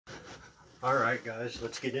Alright guys,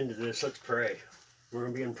 let's get into this. Let's pray. We're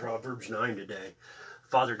going to be in Proverbs 9 today.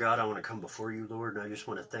 Father God, I want to come before you, Lord, and I just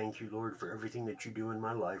want to thank you, Lord, for everything that you do in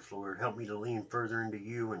my life, Lord. Help me to lean further into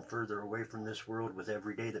you and further away from this world with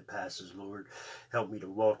every day that passes, Lord. Help me to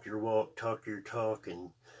walk your walk, talk your talk, and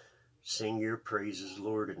sing your praises,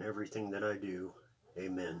 Lord, in everything that I do.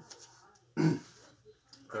 Amen.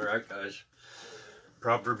 Alright guys,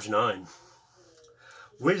 Proverbs 9.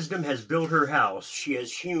 Wisdom has built her house, she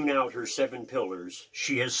has hewn out her 7 pillars,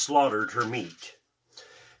 she has slaughtered her meat.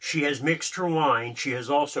 She has mixed her wine, she has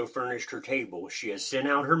also furnished her table, she has sent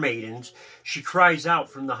out her maidens, she cries out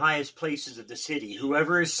from the highest places of the city,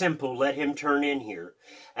 whoever is simple, let him turn in here.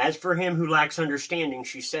 As for him who lacks understanding,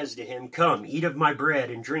 she says to him, come, eat of my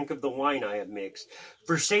bread and drink of the wine I have mixed.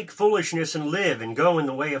 Forsake foolishness and live, and go in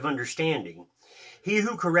the way of understanding. He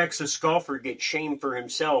who corrects a scoffer gets shame for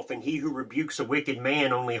himself, and he who rebukes a wicked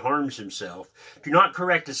man only harms himself. Do not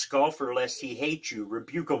correct a scoffer, lest he hate you.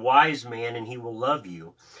 Rebuke a wise man, and he will love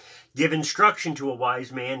you. Give instruction to a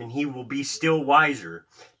wise man, and he will be still wiser.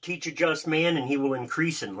 Teach a just man, and he will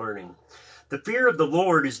increase in learning. The fear of the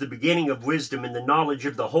Lord is the beginning of wisdom, and the knowledge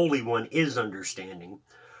of the Holy One is understanding.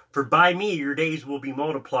 For by me your days will be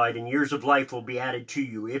multiplied, and years of life will be added to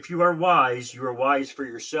you. If you are wise for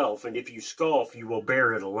yourself, and if you scoff, you will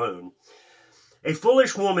bear it alone. A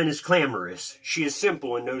foolish woman is clamorous. She is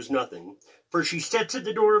simple and knows nothing. For she sits at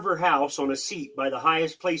the door of her house on a seat by the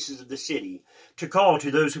highest places of the city, to call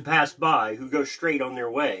to those who pass by, who go straight on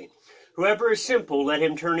their way. Whoever is simple, let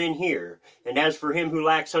him turn in here. And as for him who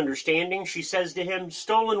lacks understanding, she says to him,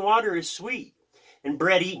 stolen water is sweet, and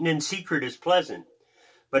bread eaten in secret is pleasant.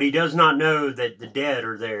 But he does not know that the dead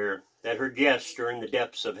are there, that her guests are in the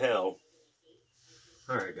depths of hell.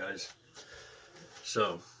 Alright guys,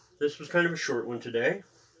 so this was kind of a short one today.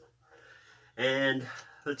 And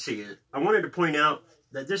let's see, I wanted to point out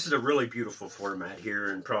that this is a really beautiful format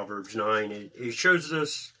here in Proverbs 9. It shows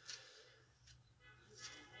us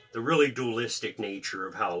the really dualistic nature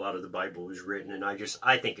of how a lot of the Bible is written, and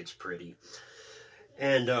I think it's pretty.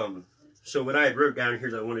 And so what I had wrote down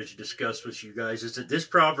here that I wanted to discuss with you guys is that this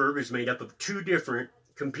proverb is made up of 2 different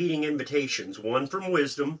competing invitations, one from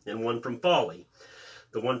wisdom and one from folly.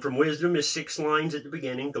 The one from wisdom is 6 lines at the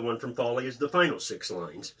beginning, the one from folly is the final 6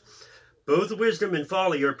 lines. Both wisdom and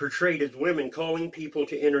folly are portrayed as women calling people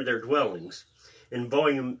to enter their dwellings. In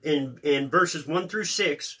verses 1 through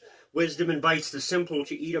 6, wisdom invites the simple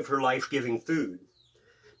to eat of her life-giving food.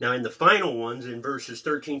 Now in the final ones, in verses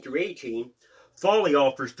 13 through 18, folly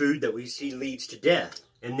offers food that we see leads to death.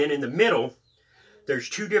 And then in the middle, there's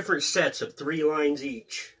 2 different sets of 3 lines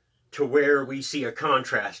each, to where we see a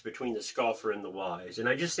contrast between the scoffer and the wise. And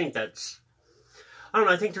I just think that's, I don't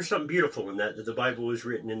know, I think there's something beautiful in that the Bible is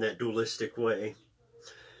written in that dualistic way.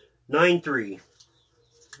 9:3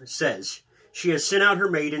 says, she has sent out her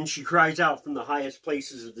maidens, she cries out from the highest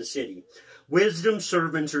places of the city. Wisdom's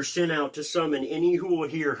servants are sent out to summon any who will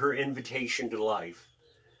hear her invitation to life.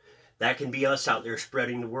 That can be us out there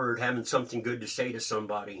spreading the word, having something good to say to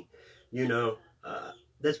somebody. You know,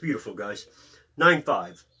 that's beautiful, guys.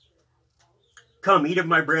 9:5. Come, eat of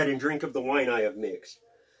my bread and drink of the wine I have mixed.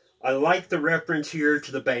 I like the reference here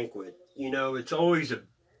to the banquet. You know, it's always a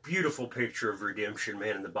beautiful picture of redemption,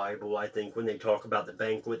 man, in the Bible, I think, when they talk about the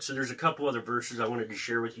banquet. So there's a couple other verses I wanted to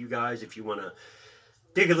share with you guys if you want to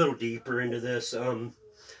dig a little deeper into this.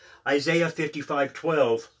 Isaiah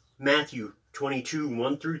 55:12, Matthew 22,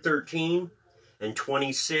 1 through 13, and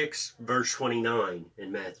 26, verse 29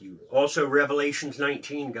 in Matthew. Also, Revelations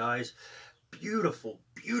 19, guys. Beautiful,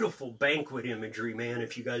 beautiful banquet imagery, man,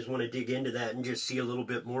 if you guys want to dig into that and just see a little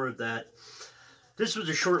bit more of that. This was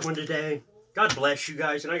a short one today. God bless you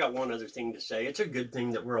guys, and I got one other thing to say. It's a good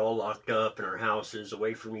thing that we're all locked up in our houses,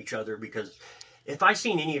 away from each other, because if I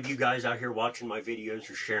seen any of you guys out here watching my videos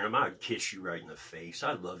or sharing them, I'd kiss you right in the face.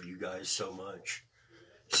 I love you guys so much.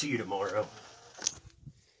 See you tomorrow.